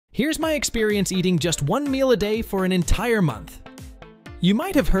Here's my experience eating just one meal a day for an entire month. You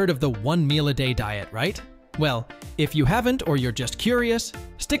might have heard of the one meal a day diet, right? Well, if you haven't or you're just curious,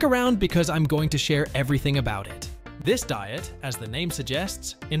 stick around because I'm going to share everything about it. This diet, as the name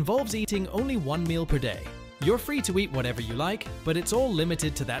suggests, involves eating only one meal per day. You're free to eat whatever you like, but it's all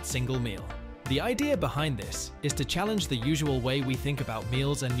limited to that single meal. The idea behind this is to challenge the usual way we think about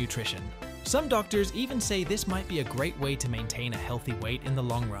meals and nutrition. Some doctors even say this might be a great way to maintain a healthy weight in the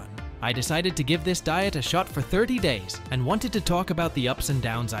long run. I decided to give this diet a shot for 30 days and wanted to talk about the ups and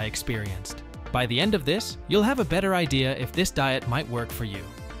downs I experienced. By the end of this, you'll have a better idea if this diet might work for you.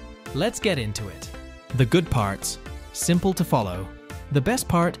 Let's get into it. The good parts. Simple to follow. The best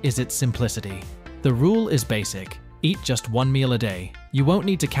part is its simplicity. The rule is basic. Eat just one meal a day. You won't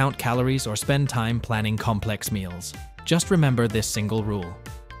need to count calories or spend time planning complex meals. Just remember this single rule.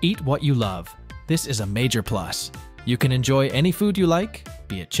 Eat what you love. This is a major plus. You can enjoy any food you like,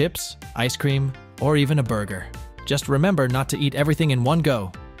 be it chips, ice cream, or even a burger. Just remember not to eat everything in one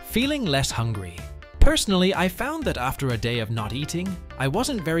go. Feeling less hungry. Personally, I found that after a day of not eating, I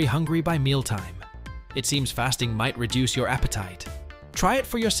wasn't very hungry by mealtime. It seems fasting might reduce your appetite. Try it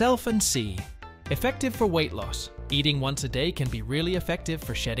for yourself and see. Effective for weight loss. Eating once a day can be really effective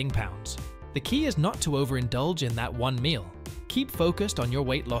for shedding pounds. The key is not to overindulge in that one meal. Keep focused on your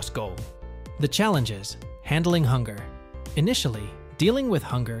weight loss goal. The challenges. Handling hunger. Initially, dealing with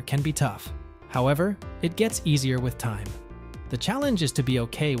hunger can be tough. However, it gets easier with time. The challenge is to be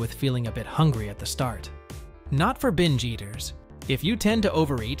okay with feeling a bit hungry at the start. Not for binge eaters. If you tend to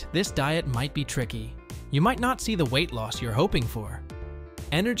overeat, this diet might be tricky. You might not see the weight loss you're hoping for.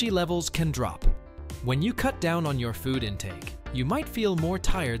 Energy levels can drop. When you cut down on your food intake, you might feel more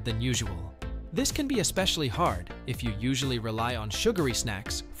tired than usual. This can be especially hard if you usually rely on sugary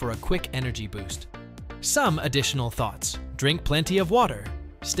snacks for a quick energy boost. Some additional thoughts. Drink plenty of water.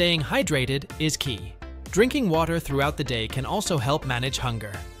 Staying hydrated is key. Drinking water throughout the day can also help manage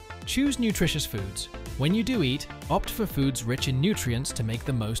hunger. Choose nutritious foods. When you do eat, opt for foods rich in nutrients to make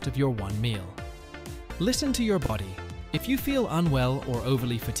the most of your one meal. Listen to your body. If you feel unwell or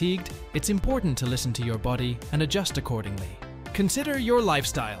overly fatigued, it's important to listen to your body and adjust accordingly. Consider your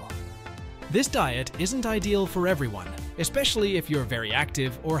lifestyle. This diet isn't ideal for everyone, especially if you're very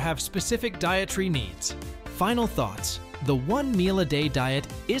active or have specific dietary needs. Final thoughts. The one meal a day diet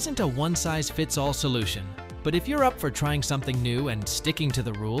isn't a one-size-fits-all solution, but if you're up for trying something new and sticking to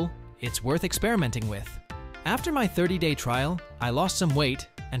the rule, it's worth experimenting with. After my 30-day trial, I lost some weight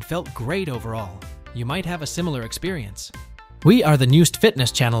and felt great overall. You might have a similar experience. We are the newest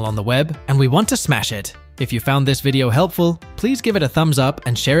fitness channel on the web, and we want to smash it. If you found this video helpful, please give it a thumbs up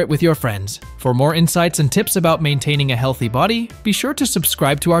and share it with your friends. For more insights and tips about maintaining a healthy body, be sure to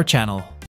subscribe to our channel.